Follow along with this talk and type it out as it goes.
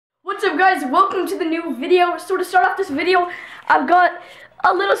What's up, guys? Welcome to the new video. So to start off this video, I've got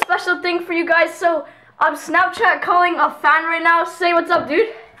a little special thing for you guys. So I'm Snapchat calling a fan right now. Say what's up, dude.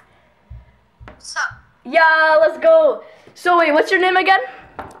 What's up? Yeah, let's go. So wait, what's your name again?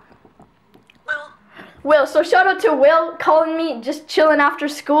 Will. Will. So shout out to Will calling me, just chilling after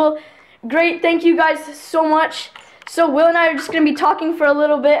school. Great, thank you guys so much. So Will and I are just gonna be talking for a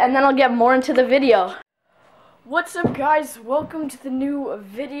little bit, and then I'll get more into the video. What's up, guys? Welcome to the new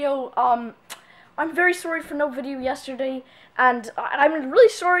video. I'm very sorry for no video yesterday, and I'm really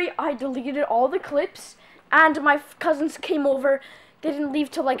sorry I deleted all the clips, and my cousins came over. They didn't leave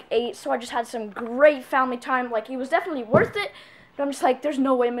till like 8, so I just had some great family time. Like, it was definitely worth it, but I'm just like, there's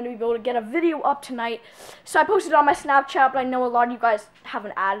no way I'm going to be able to get a video up tonight. So I posted it on my Snapchat, but I know a lot of you guys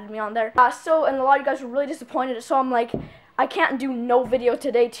haven't added me on there. And a lot of you guys were really disappointed, so I'm like, I can't do no video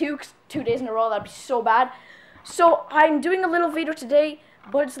today too, 'cause 2 days in a row, that'd be so bad. So I'm doing a little video today,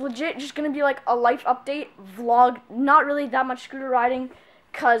 but it's legit just going to be like a life update vlog. Not really that much scooter riding,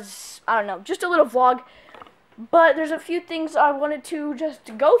 because, I don't know, just a little vlog. But there's a few things I wanted to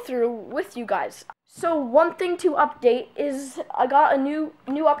just go through with you guys. So one thing to update is I got a new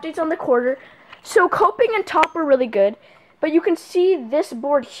updates on the quarter. So coping and top are really good, but you can see this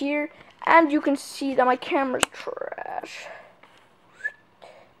board here, and you can see that my camera's trash.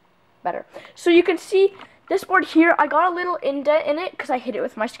 Better. So you can see this board here, I got a little indent in it because I hit it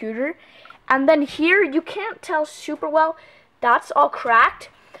with my scooter. And then here, you can't tell super well, that's all cracked.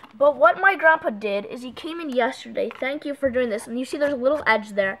 But what my grandpa did is he came in yesterday. Thank you for doing this. And you see there's a little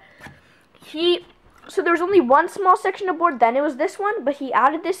edge there. So there was only one small section of board, then it was this one, but he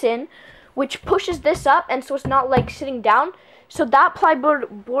added this in, which pushes this up, and so it's not like sitting down. So that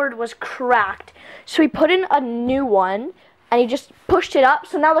plywood board was cracked. So he put in a new one, and he just pushed it up.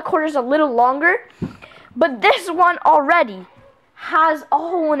 So now the quarter's a little longer. But this one already has a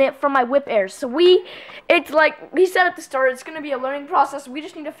hole in it from my whip airs. So it's like he said at the start, it's going to be a learning process. We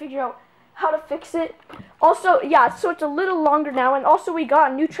just need to figure out how to fix it. Also, yeah, so it's a little longer now. And also we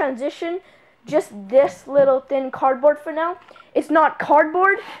got a new transition, just this little thin cardboard for now. It's not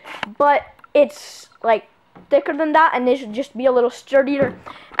cardboard, but it's like thicker than that, and it should just be a little sturdier.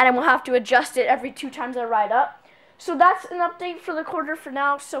 And I will have to adjust it every 2 times I ride up. So that's an update for the quarter for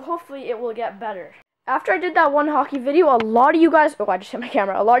now. So hopefully it will get better. After I did that one hockey video, a lot of you guys, oh, I just hit my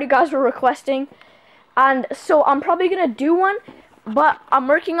camera. A lot of you guys were requesting, and so I'm probably going to do one, but I'm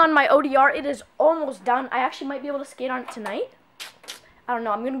working on my ODR. It is almost done. I actually might be able to skate on it tonight. I don't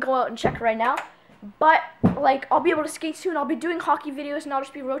know. I'm going to go out and check right now, but, like, I'll be able to skate soon. I'll be doing hockey videos, and I'll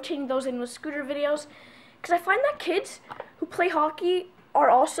just be rotating those in with scooter videos, because I find that kids who play hockey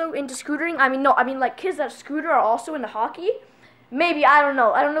are also into scootering. Like, kids that scooter are also into hockey. Maybe, I don't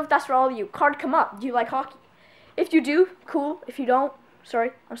know. I don't know if that's for all of you. Card come up. Do you like hockey? If you do, cool. If you don't,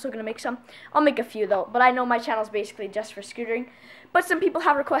 sorry. I'm still going to make some. I'll make a few, though. But I know my channel's basically just for scootering. But some people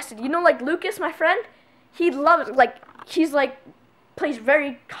have requested. You know, like Lucas, my friend? He loves, plays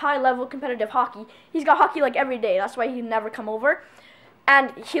very high-level competitive hockey. He's got hockey, like, every day. That's why he'd never come over.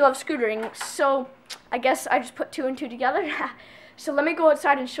 And he loves scootering. So, I guess I just put 2 and 2 together. So, let me go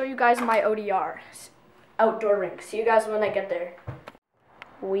outside and show you guys my ODR. Outdoor rink. See you guys when I get there.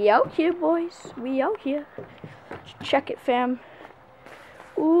 We out here, boys. We out here. Check it, fam.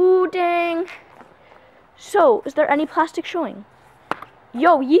 Ooh, dang. So, is there any plastic showing?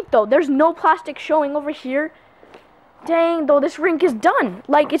 Yo, yeet, though. There's no plastic showing over here. Dang, though, this rink is done.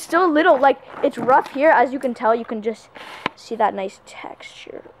 Like, it's still a little, like, it's rough here. As you can tell, you can just see that nice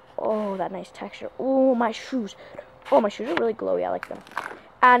texture. Oh, that nice texture. Oh, my shoes. Oh, my shoes are really glowy. I like them.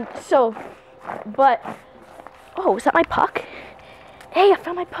 And so, but... Oh, is that my puck? Hey, I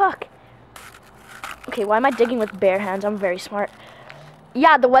found my puck. Okay, why am I digging with bare hands? I'm very smart.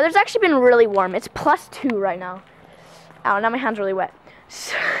 Yeah, the weather's actually been really warm. It's +2 right now. Ow, now my hand's really wet.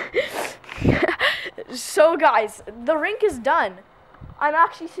 So guys, the rink is done. I'm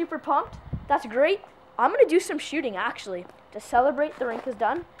actually super pumped. That's great. I'm going to do some shooting, actually. To celebrate the rink is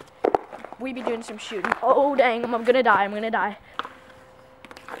done, we be doing some shooting. Oh, dang, I'm going to die. I'm going to die.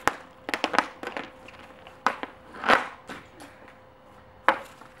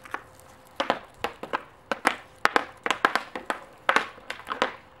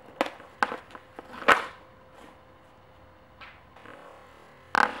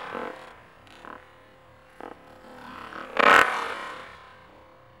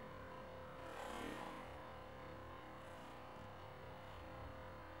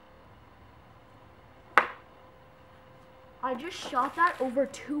 I just shot that over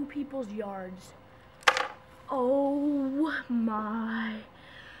 2 people's yards. Oh my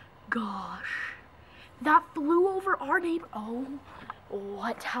gosh. That flew over our neighbor. Oh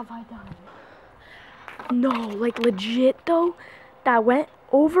What have I done? No, like legit though, that went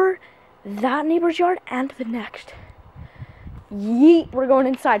over that neighbor's yard and the next. Yeet, we're going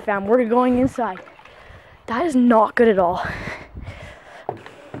inside, fam. We're going inside. That is not good at all.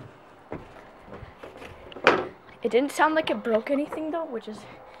 It didn't sound like it broke anything though, which is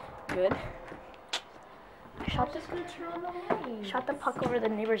good. Shot the puck over the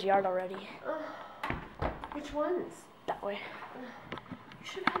neighbor's yard already. Which ones? That way. You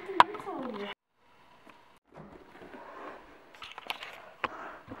should have the lights on.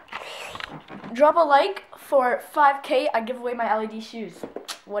 Drop a like for 5K. I give away my LED shoes.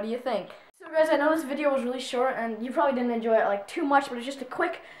 What do you think? So guys, I know this video was really short and you probably didn't enjoy it like too much, but it's just a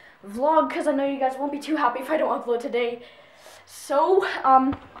quick vlog because I know you guys won't be too happy if I don't upload today. So,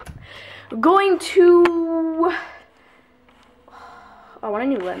 going to... I want a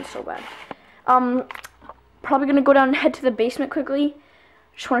new lens so bad. Probably gonna go down and head to the basement quickly.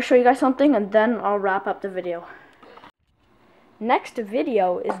 Just want to show you guys something and then I'll wrap up the video. Next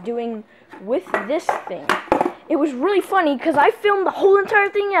video is doing with this thing. It was really funny because I filmed the whole entire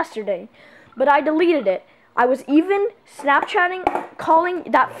thing yesterday, but I deleted it. I was even Snapchatting, calling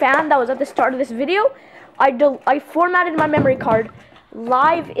that fan that was at the start of this video. I formatted my memory card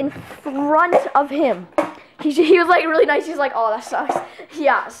live in front of him. He was like really nice. He's like, oh, that sucks.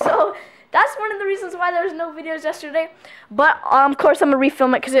 Yeah, so that's one of the reasons why there was no videos yesterday. But of course I'm gonna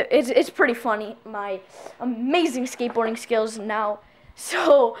refilm it because it's pretty funny. My amazing skateboarding skills now.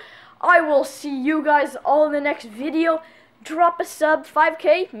 So I will see you guys all in the next video. Drop a sub,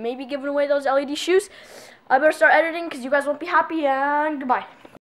 5K, maybe giving away those LED shoes. I better start editing because you guys won't be happy, and goodbye.